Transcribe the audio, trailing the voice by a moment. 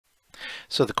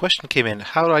So the question came in,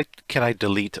 can I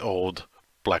delete old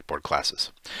Blackboard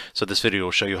classes? So this video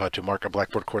will show you how to mark a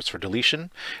Blackboard course for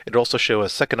deletion. It'll also show a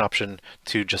second option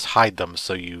to just hide them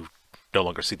so you no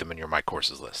longer see them in your My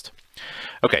Courses list.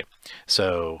 Okay,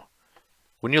 so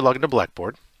when you log into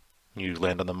Blackboard, you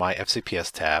land on the My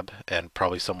FCPS tab, and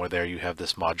probably somewhere there you have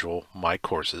this module, My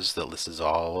Courses, that lists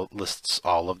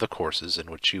all of the courses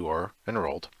in which you are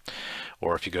enrolled.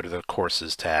 Or if you go to the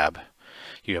Courses tab,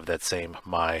 you have that same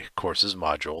My Courses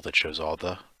module that shows all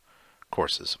the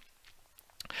courses.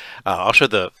 I'll show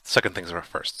the second things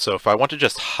first. So if I want to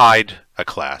just hide a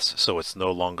class so it's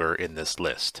no longer in this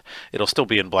list, it'll still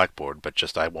be in Blackboard, but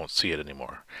just I won't see it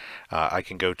anymore. I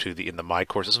can go to in the My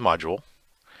Courses module,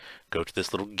 go to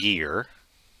this little gear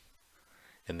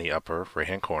in the upper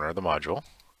right-hand corner of the module,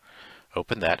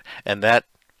 open that, and that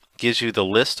gives you the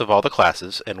list of all the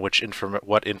classes and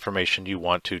what information you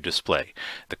want to display.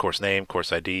 The course name,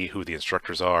 course ID, who the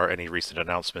instructors are, any recent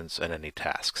announcements, and any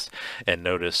tasks. And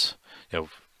notice,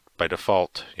 by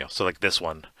default, so like this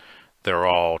one, they're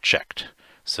all checked.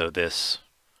 So this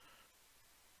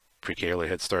pre-K early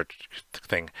Head Start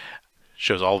thing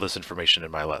shows all this information in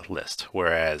my list.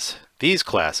 Whereas these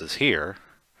classes here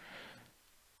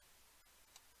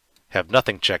have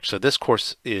nothing checked. So this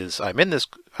course is, I'm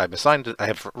assigned, I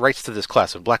have rights to this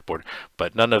class in Blackboard,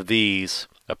 but none of these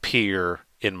appear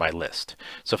in my list.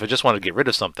 So if I just want to get rid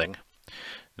of something,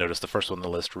 notice the first one on the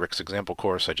list, Rick's example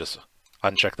course, I just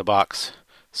uncheck the box,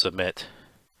 submit,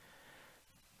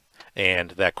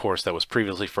 and that course that was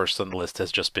previously first on the list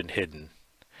has just been hidden.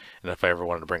 And if I ever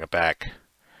wanted to bring it back,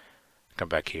 come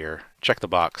back here, check the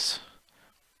box,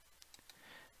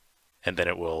 and then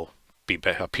it will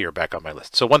appear back on my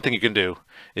list. So one thing you can do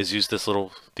is use these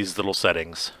little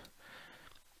settings,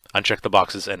 uncheck the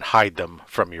boxes, and hide them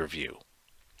from your view.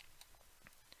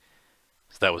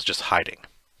 So that was just hiding.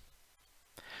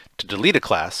 To delete a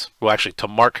class, well, actually to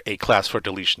mark a class for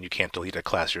deletion, you can't delete a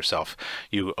class yourself.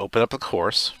 You open up the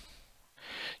course,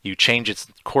 you change its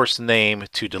course name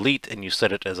to delete, and you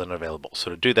set it as unavailable.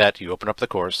 So to do that, you open up the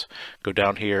course, go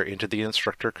down here into the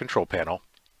instructor control panel,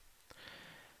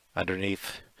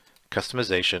 underneath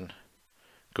customization,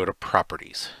 go to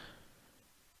properties.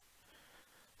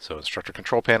 So instructor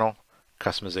control panel,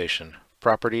 customization,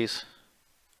 properties,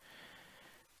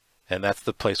 and that's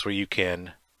the place where you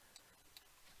can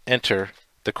enter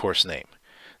the course name.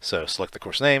 So select the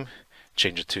course name,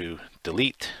 change it to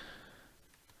delete,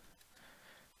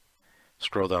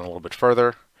 scroll down a little bit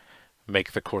further,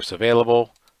 make the course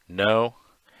available, no,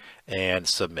 and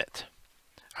submit.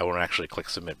 I won't actually click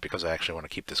submit because I actually want to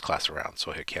keep this class around,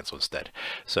 so I hit cancel instead.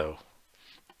 So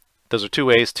those are two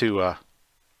ways to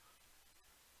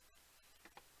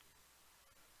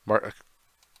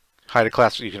hide a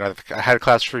class. You can either hide a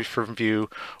class from view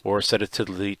or set it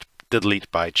to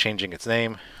delete by changing its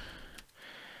name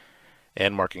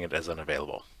and marking it as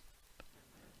unavailable.